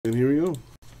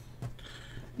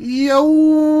Yo,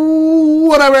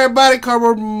 what up, everybody?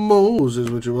 Cardboard Moses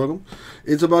with you. Welcome.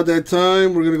 It's about that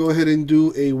time. We're going to go ahead and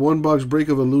do a one-box break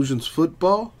of Illusions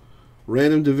Football.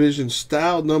 Random Division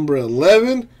Style, number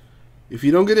 11. If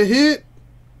you don't get a hit,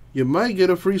 you might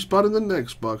get a free spot in the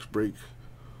next box break.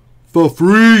 For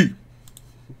free!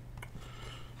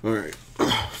 Alright.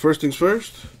 First things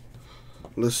first.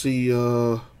 Let's see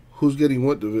who's getting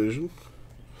what division.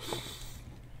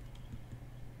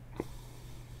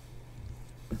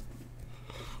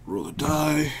 Roll the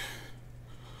die.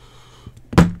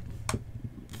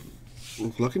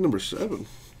 Lucky number 7.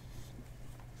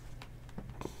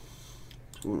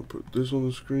 I'm going to put this on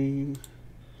the screen.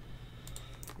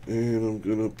 And I'm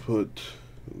going to put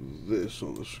this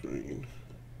on the screen.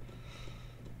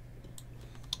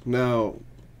 Now,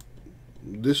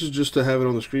 this is just to have it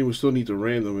on the screen. We still need to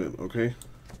random it, okay?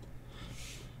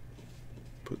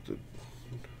 Put the...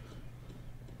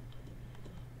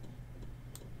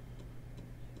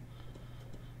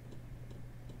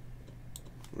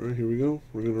 Alright, here we go.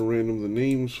 We're going to random the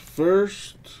names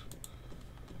first.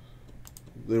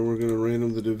 Then we're going to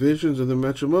random the divisions and then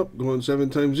match them up. Going 7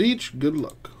 times each. Good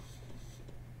luck.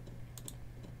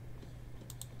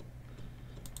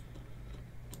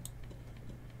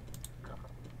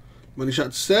 Money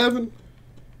shot 7.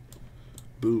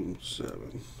 Boom,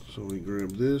 7. So we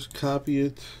grab this, copy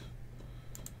it,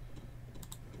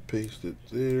 paste it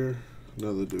there.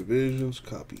 Another divisions,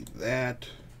 copy that.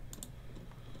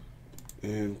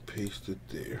 And paste it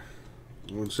there.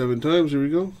 Going 7 times, here we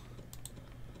go.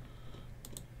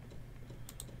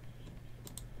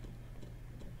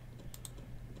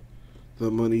 The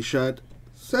money shot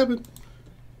 7.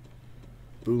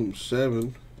 Boom,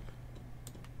 7.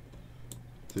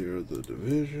 There are the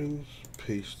divisions.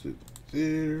 Paste it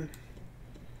there.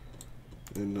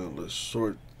 And now let's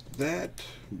sort that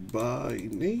by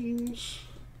names.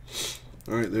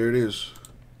 Alright, there it is.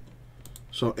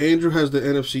 So Andrew has the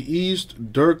NFC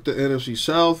East, Dirk the NFC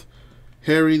South,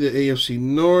 Harry the AFC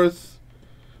North,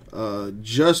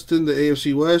 Justin the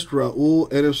AFC West, Raul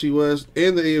NFC West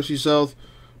and the AFC South,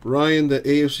 Ryan the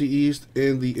AFC East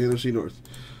and the NFC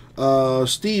North.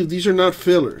 Steve, these are not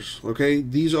fillers, okay?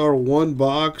 These are one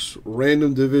box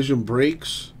random division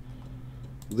breaks.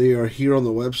 They are here on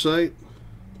the website.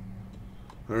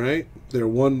 Alright? They're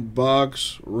one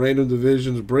box random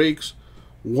divisions breaks.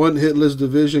 One hitless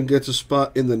division gets a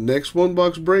spot in the next one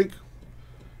box break.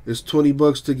 It's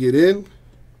 $20 to get in.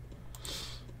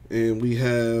 And we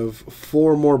have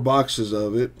 4 more boxes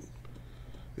of it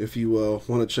if you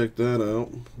want to check that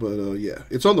out. But yeah,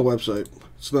 it's on the website.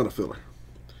 It's not a filler.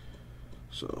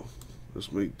 So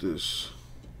let's make this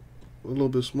a little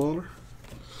bit smaller.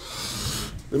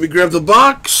 Let me grab the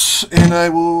box and I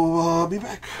will be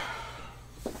back.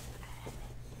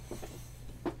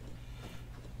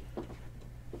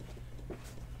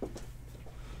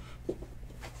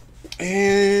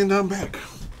 And I'm back.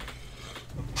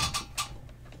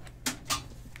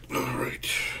 All right.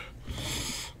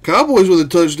 Cowboys with a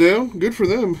touchdown. Good for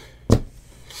them.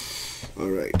 All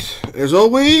right. As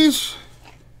always,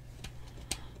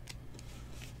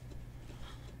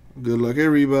 good luck,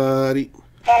 everybody.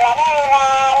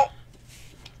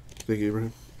 Thank you,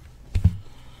 Abraham.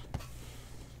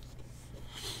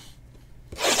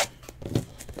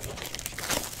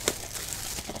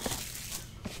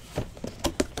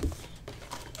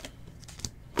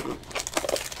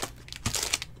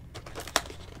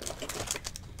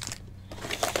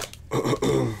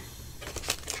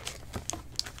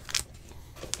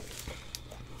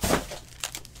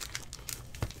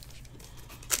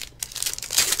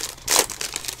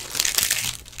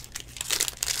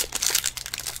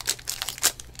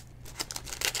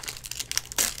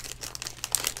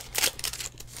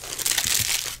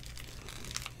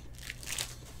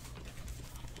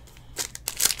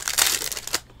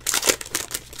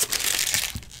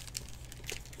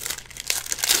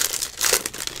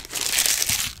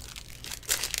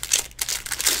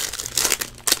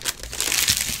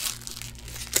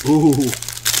 Ooh,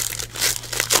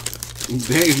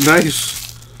 dang,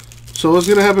 nice. So what's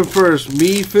gonna happen first?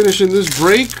 Me finishing this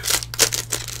break,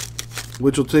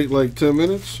 which will take like 10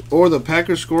 minutes, or the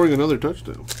Packers scoring another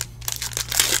touchdown?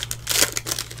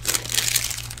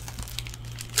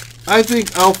 I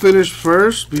think I'll finish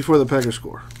first before the Packers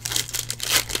score.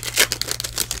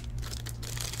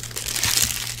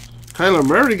 Kyler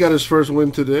Murray got his first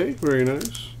win today. Very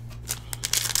nice.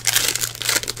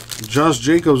 Josh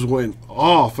Jacobs went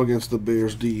off against the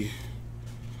Bears D.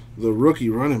 The rookie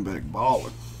running back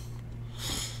balling.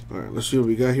 Alright, let's see what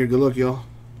we got here. Good luck, y'all.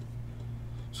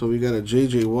 So we got a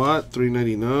J.J. Watt,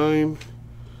 $3.99.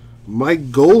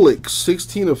 Mike Golick,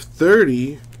 16 of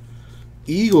 30.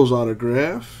 Eagles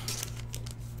autograph.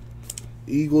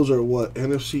 Eagles are what?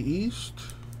 NFC East,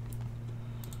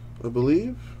 I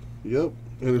believe. Yep,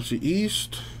 NFC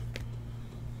East.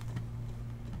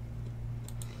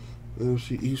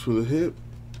 NFC East with a hit.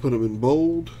 Put them in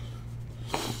bold.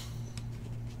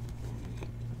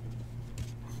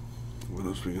 What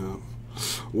else we got?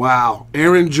 Wow.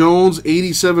 Aaron Jones,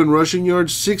 87 rushing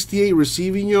yards, 68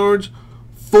 receiving yards,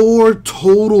 4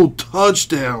 total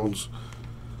touchdowns.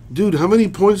 Dude, how many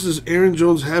points does Aaron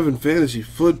Jones have in fantasy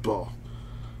football?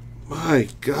 My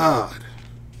God.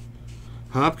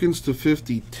 Hopkins to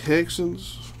 50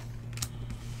 Texans.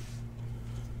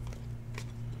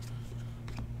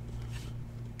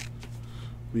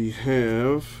 We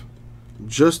have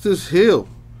Justice Hill.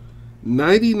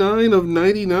 99 of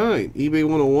 99. eBay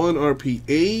 101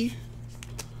 RPA.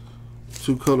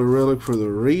 2-color relic for the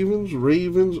Ravens.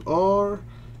 Ravens are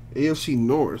AFC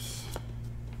North.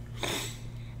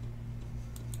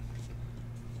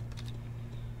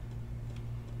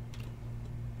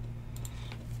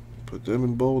 Put them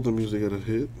in bold. That means they got a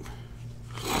hit.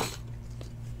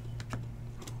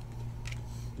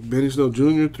 Benny Snell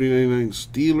Jr. 399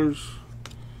 Steelers.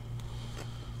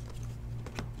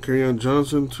 Kerryon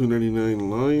Johnson, 299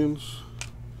 Lions.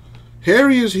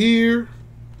 Harry is here.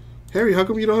 Harry, how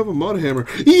come you don't have a mod hammer?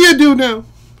 You do now.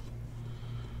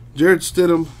 Jared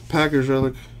Stidham, Packers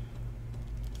relic.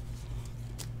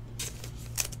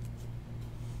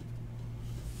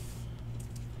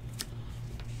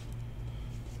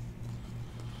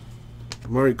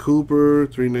 Amari Cooper,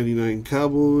 399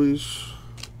 Cowboys.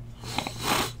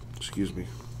 Excuse me.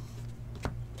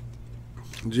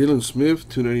 Jalen Smith,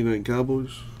 299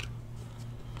 Cowboys.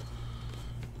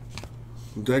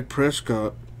 Dak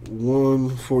Prescott,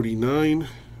 149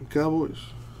 Cowboys.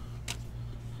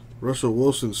 Russell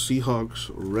Wilson, Seahawks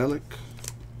relic.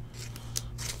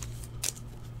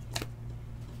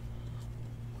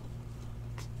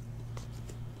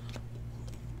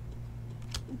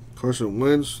 Carson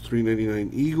Wentz,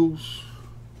 399 Eagles.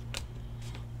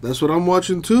 That's what I'm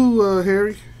watching too,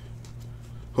 Harry.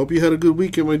 Hope you had a good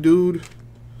weekend, my dude.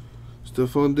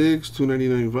 Stephon Diggs,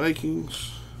 299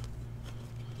 Vikings.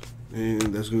 And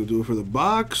that's going to do it for the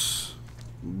box.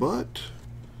 But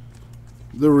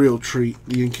the real treat,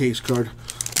 the encased card.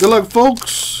 Good luck,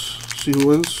 folks. See who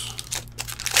wins.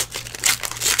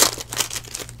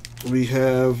 We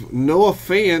have Noah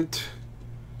Fant,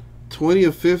 20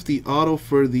 of 50 auto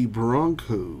for the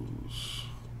Broncos.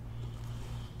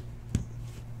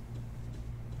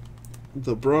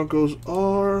 The Broncos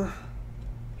are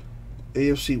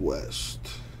AFC West.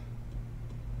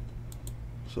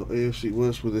 So AFC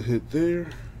West with a hit there.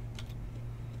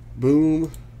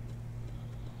 Boom.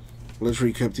 Let's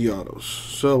recap the autos.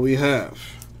 So we have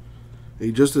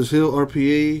a Justice Hill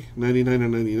RPA 99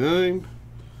 of 99.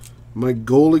 Mike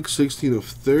Golick 16 of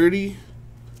 30.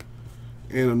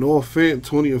 And a Noah Fant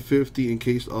 20 of 50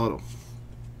 encased auto.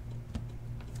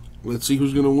 Let's see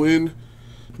who's going to win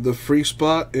the free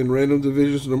spot in Random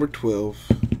Divisions number 12.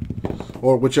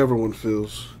 Or whichever one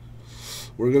fills.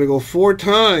 We're going to go 4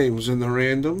 times in the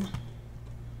random.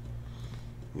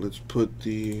 Let's put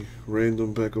the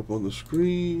random back up on the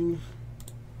screen.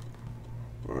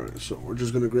 Alright, so we're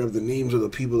just going to grab the names of the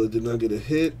people that did not get a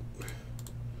hit,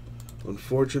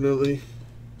 unfortunately.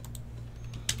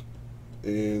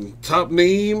 And top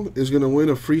name is going to win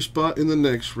a free spot in the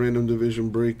next Random Division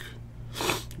break.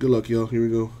 Good luck, y'all. Here we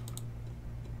go.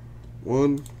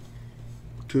 1,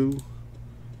 2,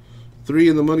 3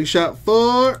 in the money shot.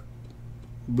 4.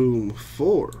 Boom.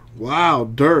 4. Wow,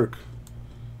 Dirk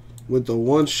with the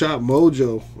one-shot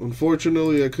mojo.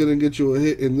 Unfortunately, I couldn't get you a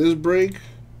hit in this break.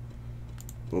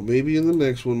 Well, maybe in the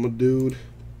next one, my dude.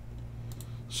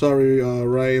 Sorry,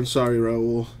 Ryan. Sorry,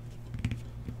 Raul.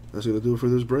 That's going to do it for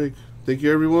this break. Thank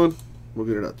you, everyone. We'll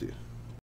get it out to you.